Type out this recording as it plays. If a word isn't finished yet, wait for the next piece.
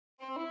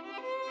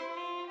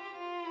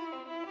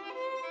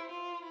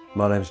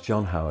My name's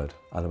John Howard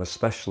and I'm a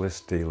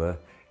specialist dealer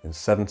in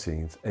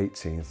 17th,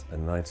 18th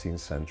and 19th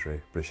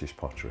century British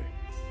pottery.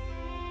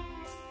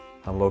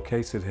 I'm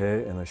located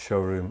here in a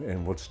showroom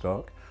in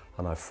Woodstock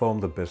and I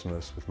formed the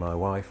business with my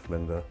wife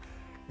Linda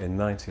in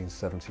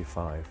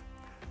 1975.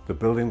 The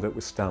building that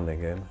we're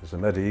standing in is a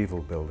medieval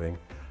building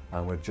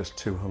and we're just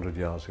 200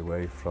 yards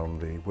away from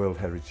the World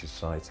Heritage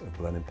Site of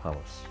Blenheim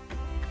Palace.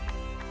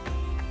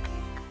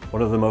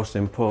 One of the most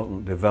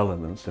important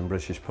developments in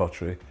British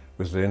pottery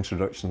was the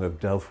introduction of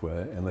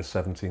delftware in the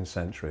 17th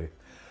century.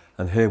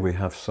 And here we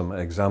have some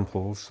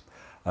examples,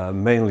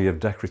 mainly of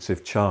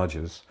decorative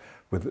chargers,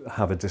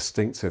 have a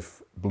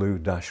distinctive blue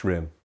dash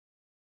rim.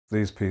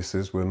 These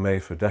pieces were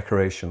made for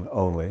decoration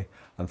only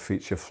and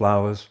feature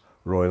flowers,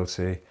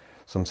 royalty,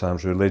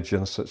 sometimes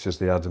religion, such as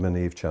the Adam and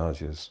Eve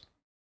chargers.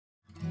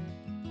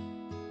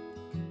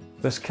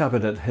 This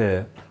cabinet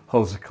here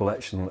holds a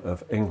collection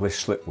of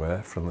English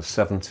slipware from the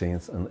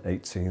 17th and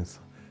 18th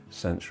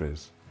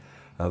centuries.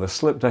 The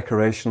slip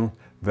decoration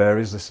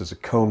varies. This is a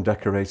comb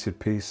decorated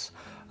piece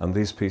and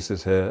these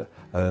pieces here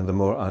are in the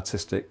more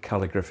artistic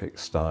calligraphic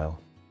style.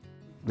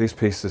 These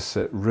pieces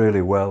sit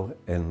really well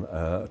in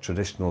a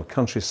traditional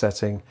country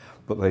setting,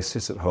 but they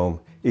sit at home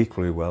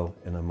equally well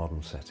in a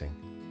modern setting.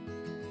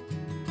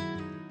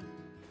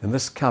 In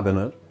this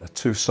cabinet are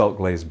two salt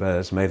glazed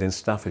bears made in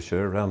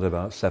Staffordshire around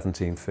about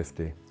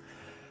 1750.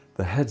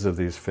 The heads of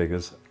these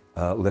figures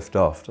lift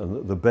off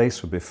and the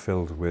base would be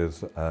filled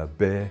with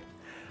beer,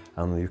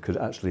 and you could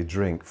actually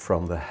drink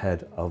from the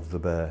head of the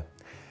bear.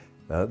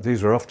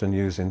 These were often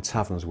used in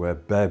taverns where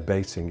bear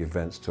baiting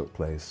events took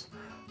place,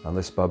 and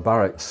this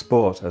barbaric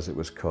sport, as it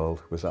was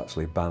called, was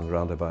actually banned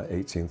around about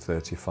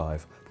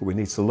 1835. But we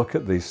need to look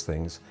at these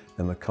things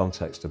in the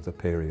context of the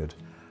period,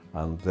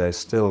 and they're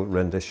still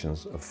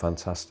renditions of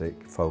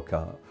fantastic folk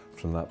art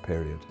from that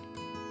period.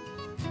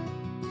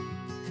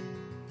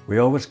 We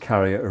always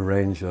carry a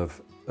range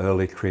of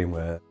early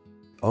creamware.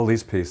 All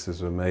these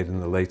pieces were made in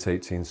the late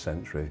 18th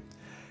century.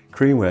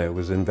 Creamware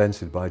was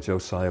invented by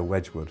Josiah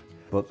Wedgwood,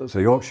 but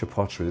the Yorkshire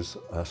potteries,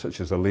 such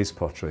as the Leeds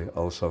pottery,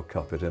 also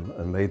copied him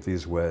and made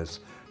these wares.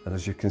 And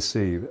as you can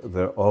see,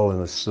 they're all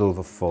in a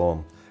silver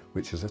form,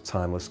 which is a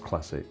timeless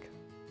classic.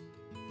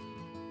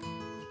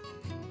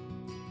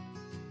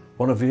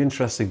 One of the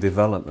interesting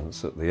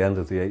developments at the end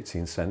of the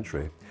 18th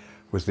century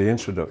was the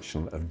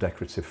introduction of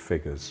decorative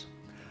figures.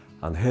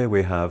 And here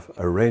we have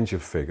a range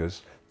of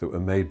figures that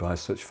were made by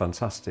such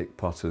fantastic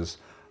potters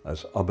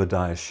as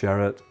Obadiah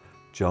Sherratt,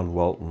 John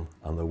Walton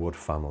and the Wood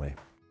family.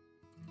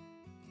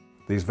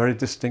 These very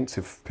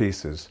distinctive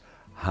pieces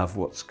have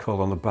what's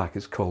called on the back,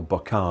 it's called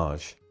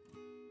bocage.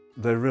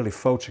 They're really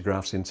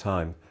photographs in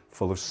time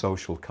full of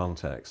social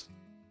context.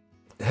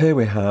 Here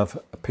we have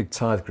a pig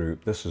tithe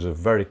group. This is a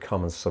very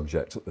common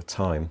subject at the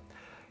time.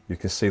 You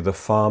can see the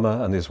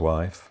farmer and his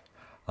wife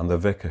and the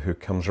vicar who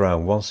comes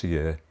around once a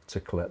year to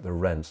collect the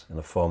rent in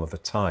the form of a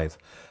tithe.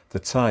 The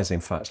tithe is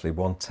in fact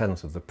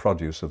 1/10 of the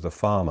produce of the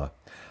farmer.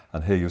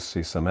 And here you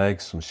see some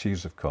eggs, some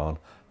sheaves of corn,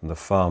 and the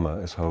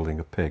farmer is holding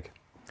a pig.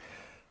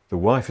 The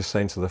wife is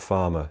saying to the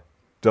farmer,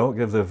 don't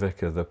give the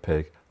vicar the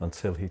pig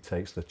until he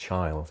takes the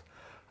child.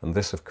 And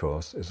this, of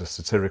course, is a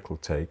satirical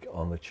take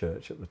on the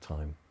church at the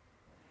time.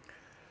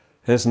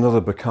 Here's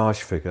another bocage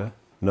figure,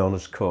 known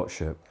as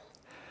courtship.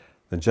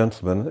 The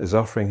gentleman is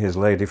offering his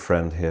lady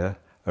friend here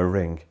a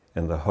ring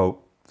in the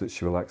hope that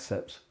she will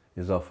accept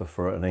his offer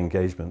for an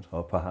engagement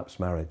or perhaps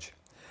marriage.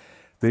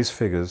 These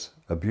figures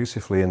are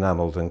beautifully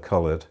enamelled and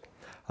coloured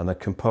and are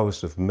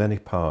composed of many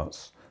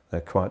parts. They're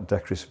quite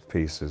decorative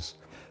pieces.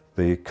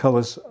 The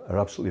colours are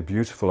absolutely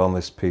beautiful on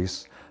this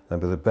piece. They're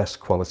the best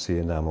quality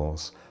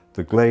enamels.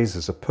 The glaze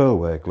is a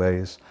pearlware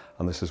glaze,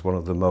 and this is one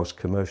of the most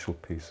commercial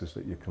pieces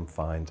that you can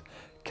find.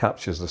 It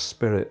captures the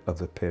spirit of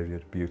the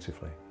period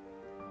beautifully.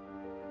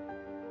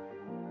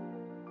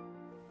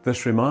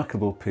 This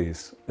remarkable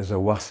piece is a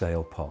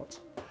wassail pot.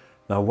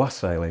 Now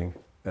wassailing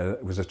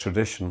was a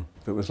tradition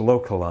that was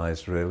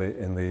localised really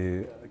in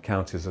the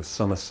counties of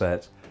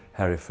Somerset,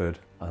 Hereford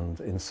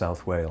and in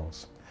South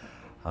Wales.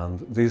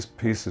 And these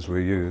pieces were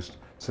used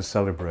to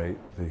celebrate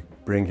the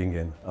bringing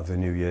in of the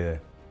new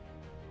year.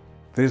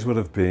 These would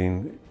have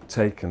been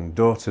taken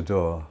door to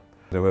door.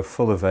 They were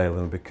full of ale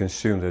and would be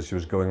consumed as you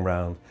was going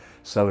around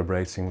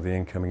celebrating the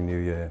incoming new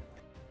year.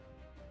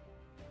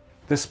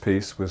 This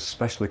piece was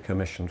specially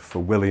commissioned for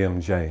William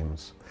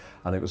James,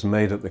 and it was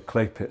made at the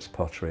Clay Pits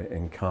Pottery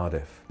in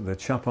Cardiff. The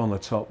chap on the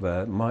top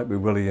there might be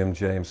William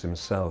James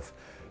himself,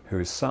 who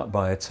is sat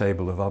by a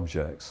table of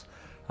objects,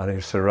 and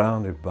he's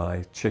surrounded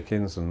by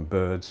chickens and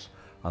birds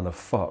and a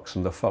fox,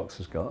 and the fox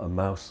has got a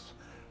mouse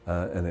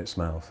in its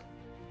mouth.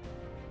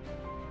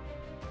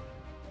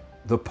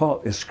 The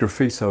pot is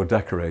sgraffito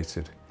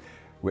decorated,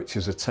 which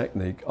is a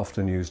technique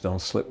often used on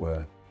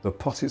slipware. The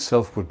pot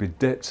itself would be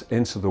dipped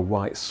into the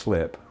white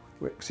slip,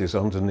 which is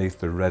underneath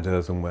the red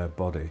earthenware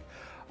body,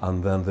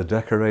 and then the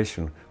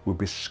decoration would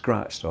be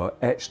scratched or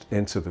etched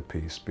into the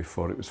piece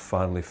before it was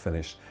finally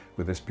finished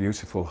with this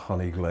beautiful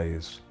honey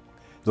glaze.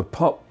 The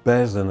pot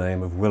bears the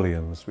name of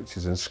Williams, which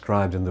is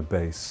inscribed in the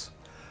base,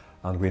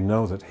 And we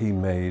know that he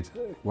made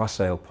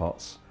wassail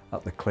pots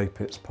at the Clay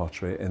Pits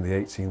Pottery in the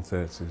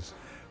 1830s,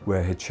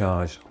 where he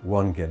charged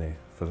 1 guinea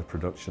for the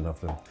production of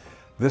them.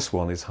 This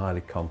one is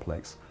highly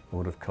complex and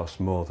would have cost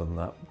more than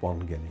that 1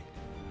 guinea.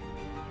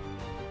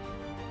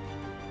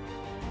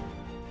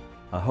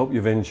 I hope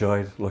you've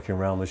enjoyed looking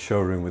around the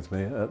showroom with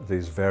me at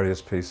these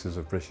various pieces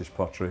of British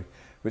pottery,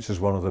 which is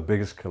one of the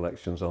biggest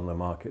collections on the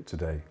market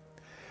today.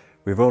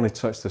 We've only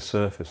touched the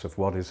surface of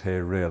what is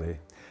here really,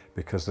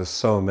 because there's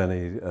so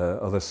many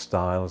other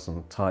styles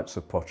and types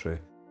of pottery.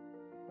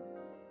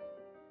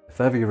 If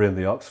ever you're in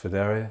the Oxford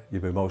area,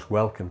 you'd be most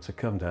welcome to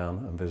come down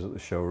and visit the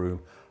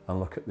showroom and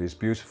look at these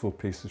beautiful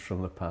pieces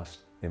from the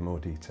past in more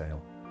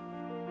detail.